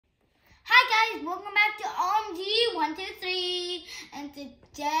guys, welcome back to OMG 123, and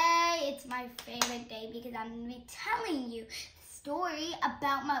today it's my favorite day because I'm going to be telling you the story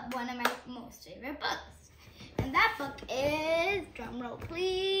about one of my most favorite books. And that book is, drumroll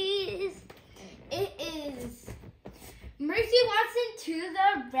please, it is Mercy Watson to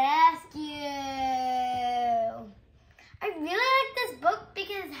the Rescue. I really like this book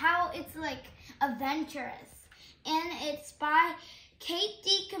because how it's like adventurous, and it's by Kate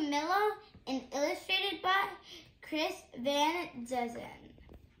D. Camillo and illustrated by Chris Van Zezen.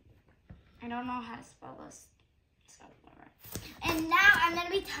 I don't know how to spell this. So, and now I'm going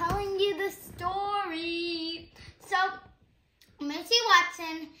to be telling you the story. So, Mercy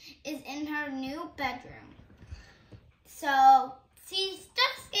Watson is in her new bedroom. So, she's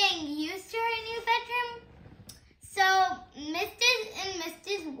just getting used to her new bedroom. So, Mr. and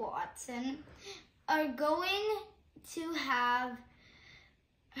Mrs. Watson are going to have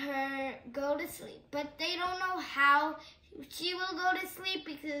her go to sleep, but they don't know how she will go to sleep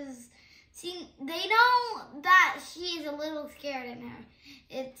because they know that she is a little scared in her.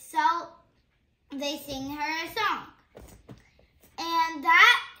 So they sing her a song, and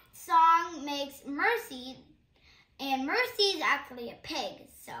that song makes Mercy, and Mercy is actually a pig.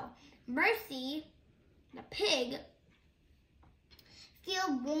 So Mercy, the pig,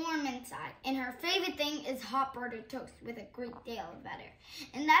 feel warm inside, and her favorite thing is hot buttered toast with a great deal of butter.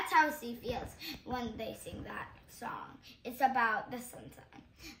 And that's how she feels when they sing that song. It's about the sunshine.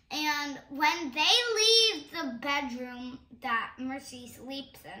 And when they leave the bedroom that Mercy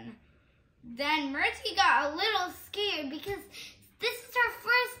sleeps in, then Mercy got a little scared because this is her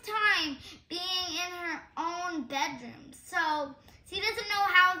first time being in her own bedroom. So she doesn't know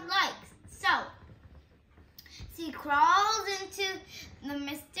how it likes. So she crawls into the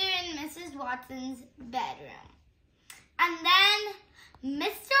Mr. and Mrs. Watson's bedroom. And then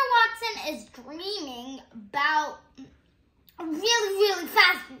Mr. Watson is dreaming about a really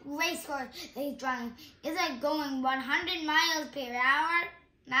fast race car that he's driving. It's like going 100 miles per hour.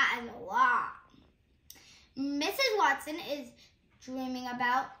 That is a lot. Mrs. Watson is dreaming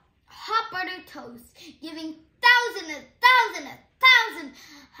about hot buttered toast, giving thousands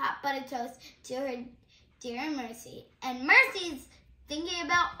hot buttered toast to her dear Mercy. And Mercy's thinking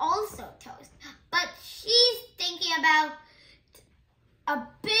about also toast, but she's thinking about a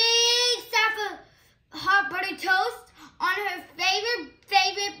big stack of hot buttered toast on her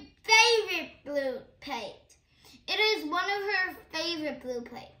favorite blue plate. It is one of her favorite blue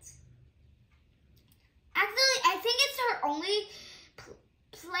plates. Actually, I think it's her only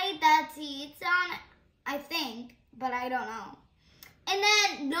plate that she eats on, I think, but I don't know. And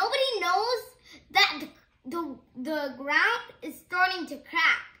then nobody knows that the ground is starting to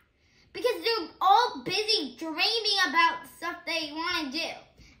crack because they're all busy dreaming about stuff they want to do.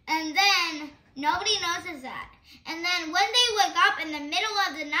 And then nobody notices that. And then when they wake up in the middle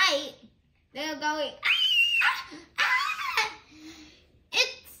of the night, they're going,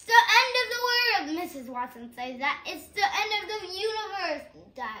 it's the end of the world. Mrs. Watson says that. It's the end of the universe.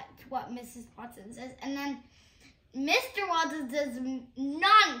 That's what Mrs. Watson says. And then Mr. Watson says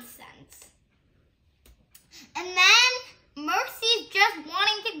nonsense. And then Mercy's just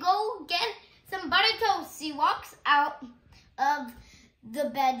wanting to go get some butter toast. She walks out of the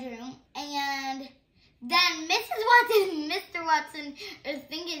bedroom, and then Mrs. Watson and Mr. Watson are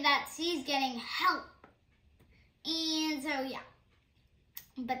thinking that she's getting help. And so, yeah.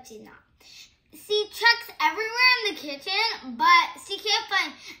 But she's not. She checks everywhere in the kitchen, but she can't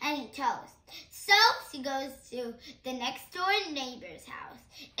find any toast. So she goes to the next door neighbor's house,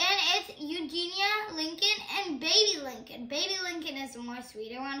 and it's Eugenia Lincoln and Baby Lincoln. Baby Lincoln is the more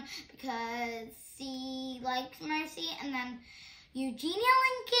sweeter one because she likes Mercy, and then Eugenia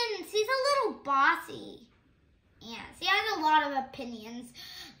Lincoln, she's a little bossy. Yeah, she has a lot of opinions.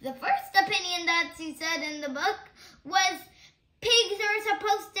 The first opinion that she said in the book was pigs are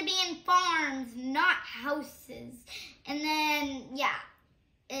supposed to be in farms, not houses. And then, yeah,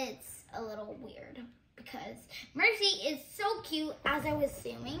 it's a little weird because Mercy is so cute, as I was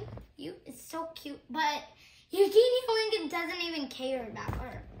assuming. You is so cute, but Eugenia Lincoln doesn't even care about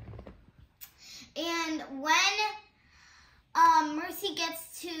her. And when Mercy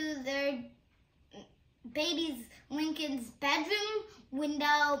gets to their baby Lincoln's bedroom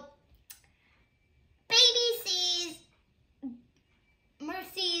window, baby sees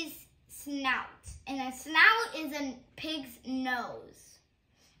Mercy's snout, and a snout is a pig's nose.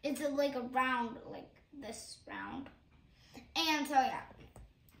 It's like a round, like this round. And so, yeah.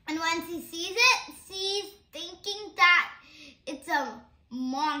 And when she sees it, she's thinking that it's a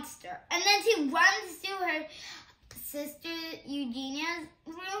monster. And then she runs to her sister Eugenia's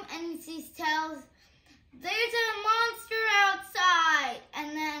room, and she tells there's a monster outside.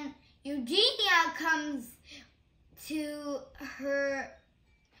 And then Eugenia comes to her,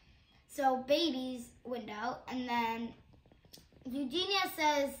 baby's window, and then Eugenia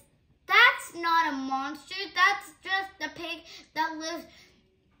says, "That's not a monster, that's just the pig that lives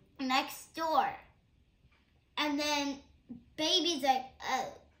next door." And then baby's like,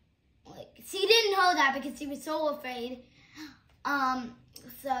 "Oh." Like, she didn't know that because she was so afraid.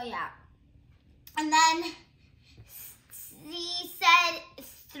 Yeah. And then she said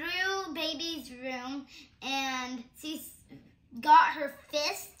through baby's room, and she got her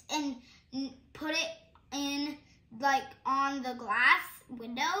fist and put it in, like, on the glass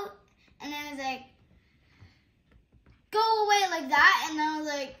window, and it was like, "Go away," like that. And then I was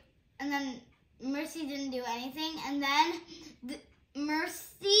like, and then Mercy didn't do anything, and then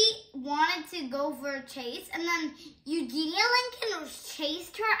Mercy wanted to go for a chase, and then Eugenia Lincoln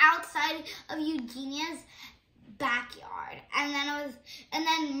chased her outside of Eugenia's backyard, and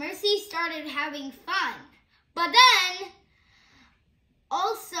then Mercy started having fun. But then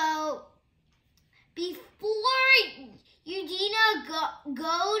also, before Eugenia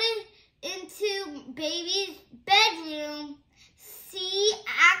goes into baby's bedroom, she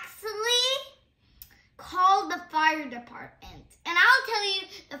actually called the fire department. And I'll tell you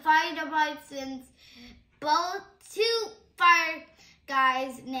the fire department's two fire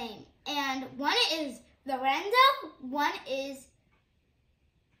guys' name. And one is Lorenzo, one is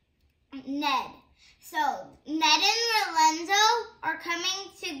Ned. So Ned and Lorenzo are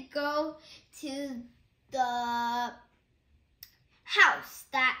coming to go to the house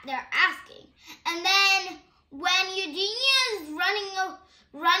that they're asking. And then when Eugenia is running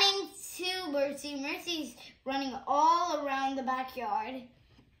to Mercy's running all around the backyard.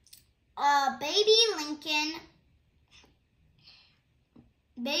 Baby Lincoln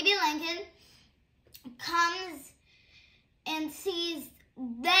comes and sees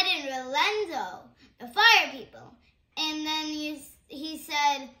Ned and Lorenzo, the fire people. And then he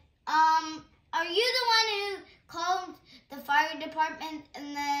said, "Are you the one who called the fire department?"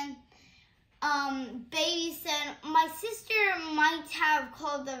 And then baby said, "My sister might have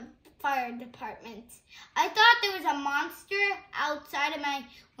called the fire department. I thought there was a monster outside of my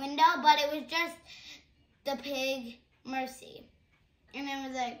window, but it was just the pig Mercy." And it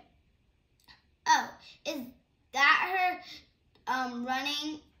was like, "Oh, is that her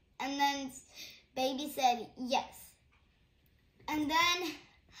running?" And then baby said, "Yes." And then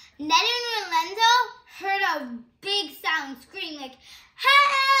Ned and Lorenzo heard a big sound, scream like,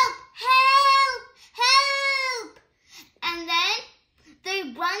 "Help! Help! Help!" And then they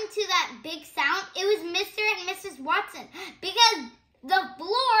run to that big sound. It was Mr. and Mrs. Watson, because the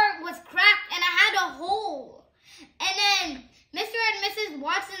floor was cracked and it had a hole. And then Mr. and Mrs.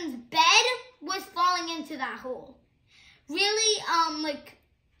 Watson's bed was falling into that hole. Really,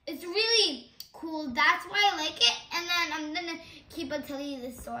 it's really cool. That's why I like it. And then I'm gonna keep on telling you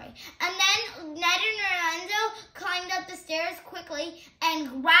this story. And then Ned and Lorenzo climbed up the stairs quickly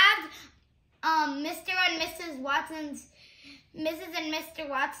and grabbed Mrs. and Mr.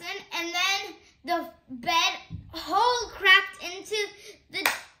 Watson, and then the bed hole cracked into the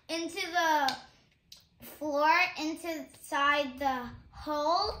floor, inside the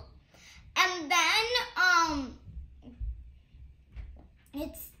hole, and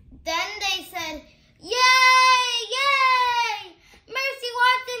then they said, "Yay! Yay! Mercy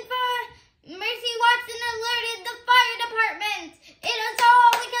Watson alerted the fire department. It is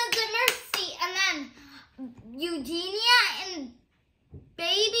all because of Mercy." And then Eugenia and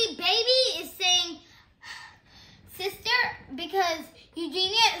baby is saying, "Sister," because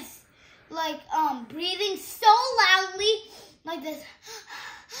Eugenia is like breathing so loudly, like this,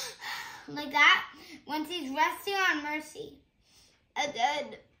 like that, when she's resting on Mercy. And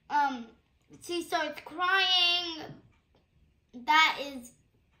then she starts crying. That is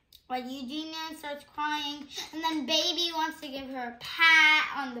when Eugenia starts crying, and then baby wants to give her a pat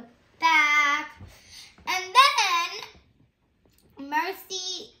on the back. And then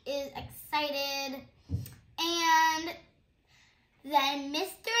Mercy is excited, and then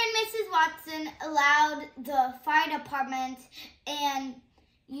Mr. and Mrs. Watson allowed the fire department and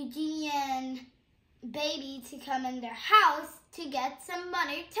Eugenia and baby to come in their house to get some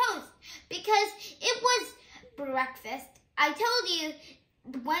buttered toast, because it was breakfast. I told you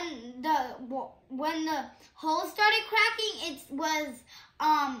when the hole started cracking, it was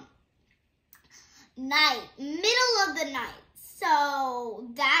night, middle of the night. So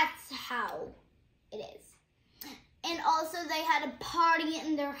that's how it is. And also they had a party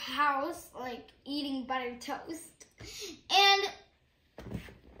in their house, like eating buttered toast. And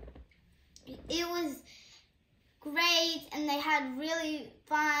it was great, and they had really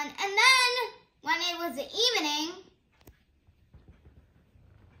fun. And then when it was the evening,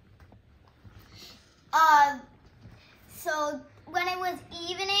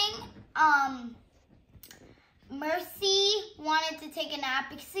 Mercy wanted to take a nap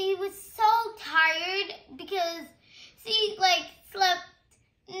because she was so tired because she slept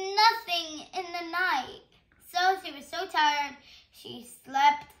nothing in the night. So she was so tired. She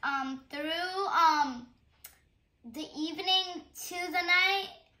slept through the evening to the night,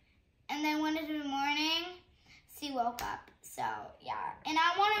 and then when it was the morning, she woke up. So yeah, and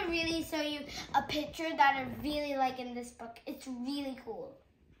I want to really show you a picture that I really like in this book. It's really cool.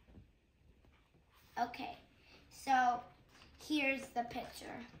 Okay, so here's the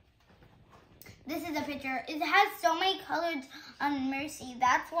picture. This is a picture. It has so many colors on Mercy.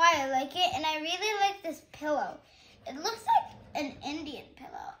 That's why I like it, and I really like this pillow. It looks like an Indian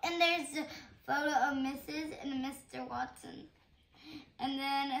pillow, and there's a photo of Mrs. and Mr. Watson. And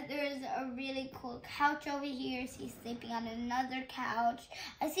then there's a really cool couch over here. She's sleeping on another couch.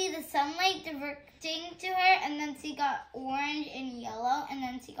 I see the sunlight directing to her, and then she got orange and yellow, and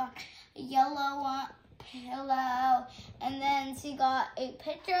then she got a yellow pillow, and then she got a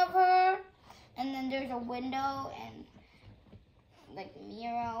picture of her, and then there's a window and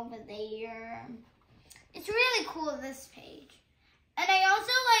mirror over there. It's really cool, this page. And I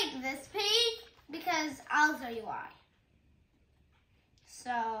also like this page because I'll show you why.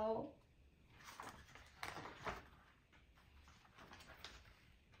 So,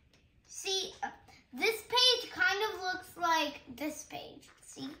 see, this page kind of looks like this page,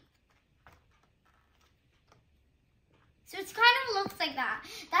 see? So it kind of looks like that.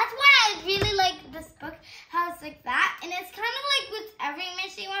 That's why I really like this book, how it's like that. And it's kind of like with every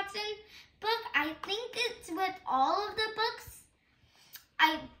Mercy Watson book. I think it's with all of the books.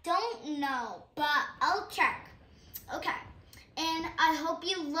 I don't know, but I'll check. Okay. And I hope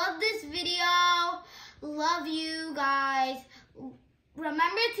you love this video. Love you guys.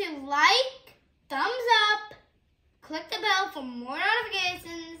 Remember to like, thumbs up, click the bell for more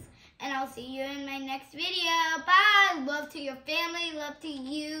notifications, and I'll see you in my next video. Bye. Love to your family. Love to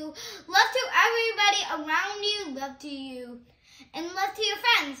you. Love to everybody around you. Love to you. And love to your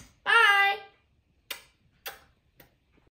friends. Bye.